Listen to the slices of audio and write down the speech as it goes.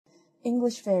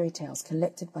English Fairy Tales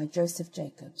collected by Joseph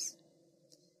Jacobs.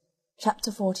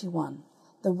 Chapter 41.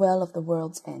 The Well of the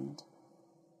World's End.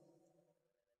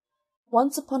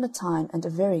 Once upon a time, and a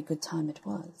very good time it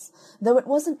was, though it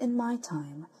wasn't in my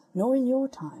time, nor in your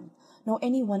time, nor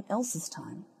anyone else's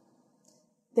time.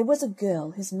 There was a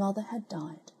girl whose mother had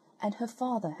died, and her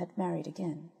father had married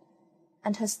again,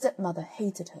 and her stepmother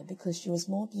hated her because she was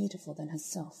more beautiful than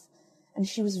herself, and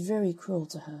she was very cruel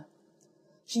to her.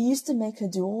 She used to make her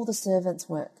do all the servants'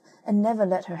 work, and never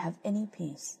let her have any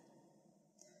peace.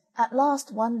 At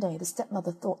last one day the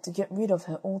stepmother thought to get rid of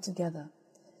her altogether.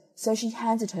 So she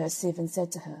handed her a sieve and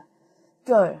said to her,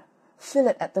 "Go, fill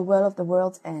it at the well of the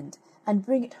world's end, and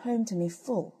bring it home to me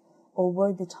full, or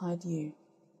woe betide you."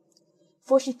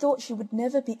 For she thought she would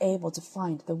never be able to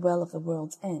find the well of the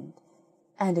world's end,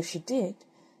 and if she did,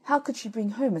 how could she bring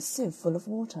home a sieve full of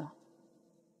water?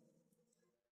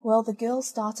 Well, the girl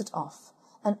started off,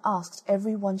 and asked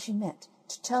every one she met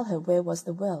to tell her where was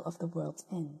the well of the world's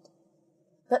end.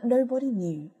 But nobody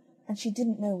knew, and she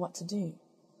didn't know what to do,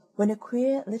 when a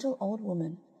queer little old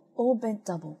woman, all bent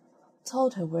double,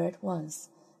 told her where it was,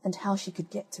 and how she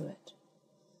could get to it.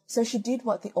 So she did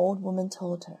what the old woman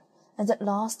told her, and at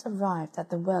last arrived at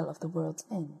the well of the world's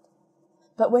end.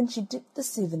 But when she dipped the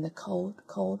sieve in the cold,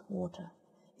 cold water,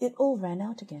 it all ran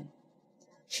out again.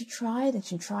 She tried and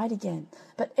she tried again,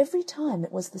 but every time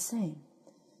it was the same,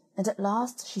 and at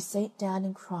last she sate down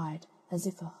and cried as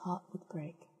if her heart would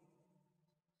break.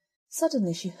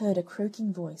 Suddenly she heard a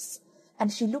croaking voice,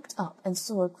 and she looked up and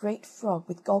saw a great frog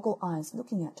with goggle eyes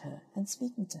looking at her and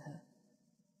speaking to her.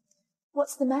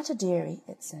 "What's the matter, dearie?"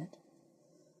 it said.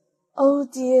 Oh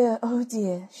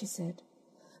dear," she said.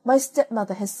 "My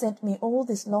stepmother has sent me all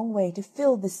this long way to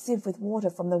fill this sieve with water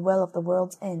from the well of the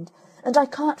world's end, and I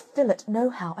can't fill it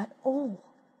nohow at all."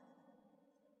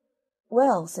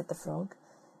 "Well," said the frog,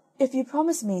 "if you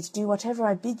promise me to do whatever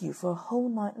I bid you for a whole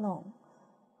night long,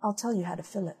 I'll tell you how to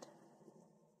fill it."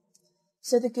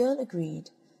 So the girl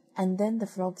agreed, and then the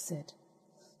frog said,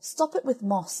 "Stop it with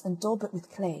moss and daub it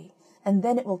with clay, and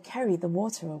then it will carry the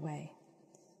water away."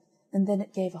 And then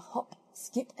it gave a hop,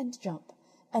 skip, and jump,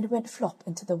 and went flop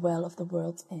into the well of the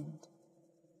world's end.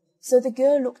 So the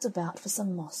girl looked about for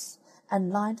some moss,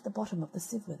 and lined the bottom of the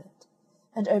sieve with it,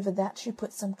 and over that she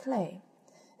put some clay,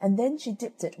 and then she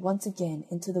dipped it once again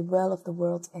into the well of the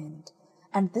world's end,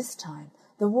 and this time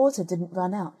the water didn't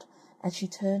run out, and she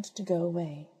turned to go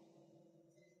away.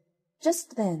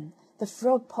 Just then the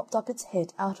frog popped up its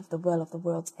head out of the well of the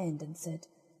world's end and said,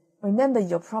 "Remember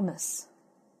your promise."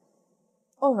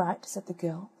 "All right," said the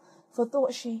girl, for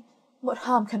thought she, "What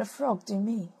harm can a frog do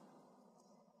me?"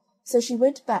 So she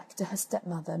went back to her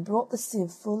stepmother and brought the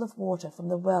sieve full of water from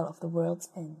the well of the world's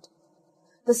end.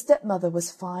 The stepmother was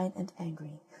fine and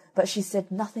angry, but she said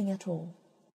nothing at all.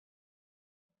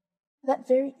 That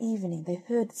very evening they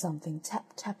heard something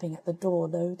tap-tapping at the door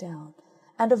low down,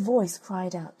 and a voice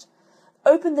cried out,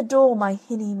 "Open the door, my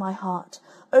hinny, my heart,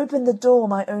 open the door,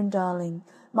 my own darling,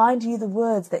 mind you the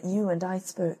words that you and I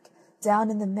spoke,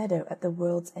 down in the meadow at the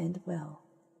world's end well."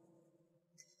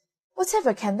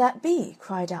 "Whatever can that be?"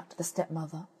 cried out the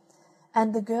stepmother,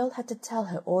 and the girl had to tell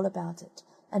her all about it,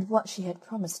 and what she had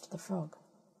promised the frog.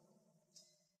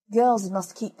 "Girls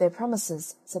must keep their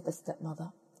promises," said the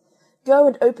stepmother. "Go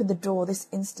and open the door this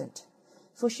instant,"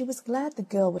 for she was glad the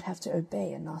girl would have to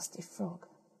obey a nasty frog.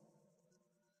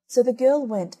 So the girl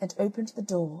went and opened the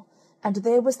door, and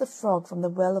there was the frog from the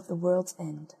well of the world's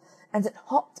end, and it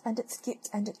hopped and it skipped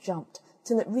and it jumped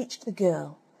till it reached the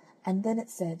girl, and then it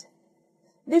said,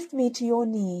 "Lift me to your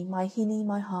knee, my hinny,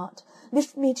 my heart,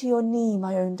 lift me to your knee,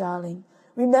 my own darling,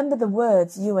 remember the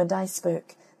words you and I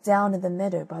spoke, down in the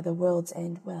meadow by the world's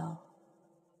end well."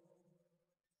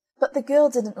 But the girl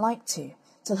didn't like to,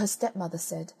 till her stepmother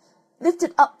said, "Lift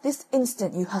it up this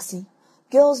instant, you hussy,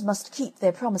 girls must keep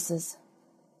their promises."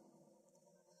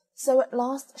 So at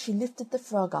last she lifted the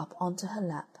frog up onto her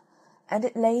lap, and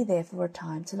it lay there for a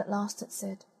time till at last it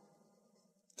said,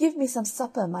 "Give me some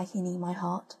supper, my hinny, my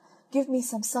heart, give me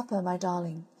some supper, my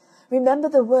darling, remember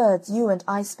the words you and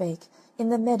I spake, in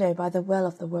the meadow by the well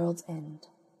of the world's end."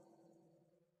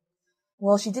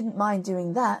 Well, she didn't mind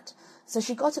doing that, so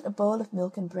she got it a bowl of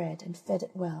milk and bread, and fed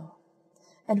it well.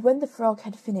 And when the frog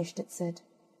had finished, it said,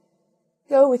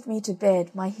 "Go with me to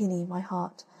bed, my hinny, my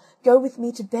heart, go with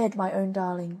me to bed, my own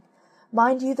darling,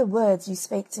 mind you the words you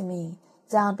spake to me,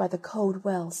 down by the cold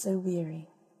well so weary."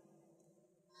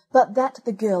 But that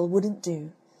the girl wouldn't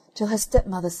do, till her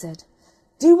stepmother said,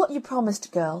 "Do what you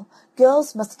promised, girl.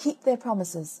 Girls must keep their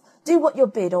promises. Do what you're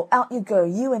bid, or out you go,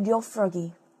 you and your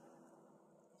froggy."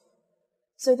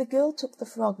 So the girl took the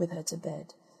frog with her to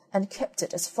bed, and kept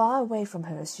it as far away from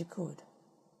her as she could.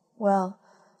 Well,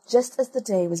 just as the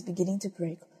day was beginning to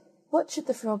break, what should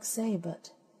the frog say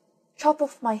but, "Chop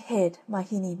off my head, my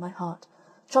hinny, my heart,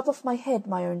 chop off my head,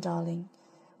 my own darling.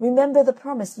 Remember the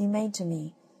promise you made to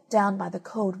me, down by the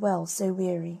cold well so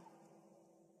weary."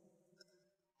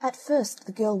 At first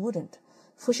the girl wouldn't,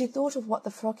 for she thought of what the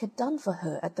frog had done for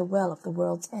her at the well of the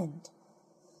world's end.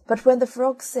 But when the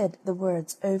frog said the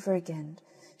words over again,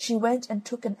 she went and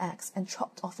took an axe and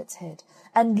chopped off its head,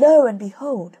 and lo and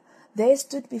behold, there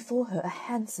stood before her a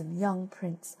handsome young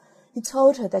prince, who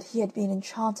told her that he had been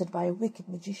enchanted by a wicked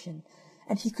magician,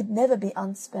 and he could never be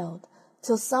unspelled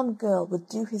till some girl would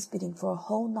do his bidding for a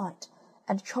whole night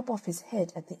and chop off his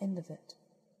head at the end of it.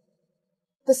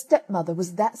 The stepmother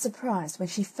was that surprised when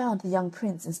she found the young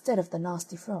prince instead of the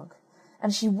nasty frog,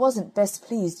 and she wasn't best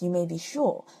pleased, you may be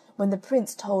sure, when the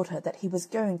prince told her that he was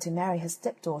going to marry her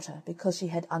stepdaughter because she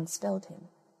had unspelled him.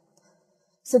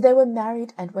 So they were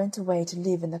married and went away to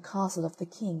live in the castle of the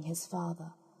king his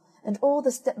father, and all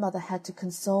the stepmother had to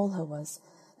console her was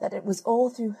that it was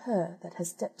all through her that her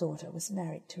stepdaughter was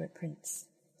married to a prince.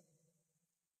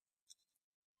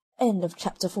 End of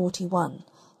chapter 41.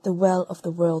 The Well of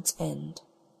the World's End.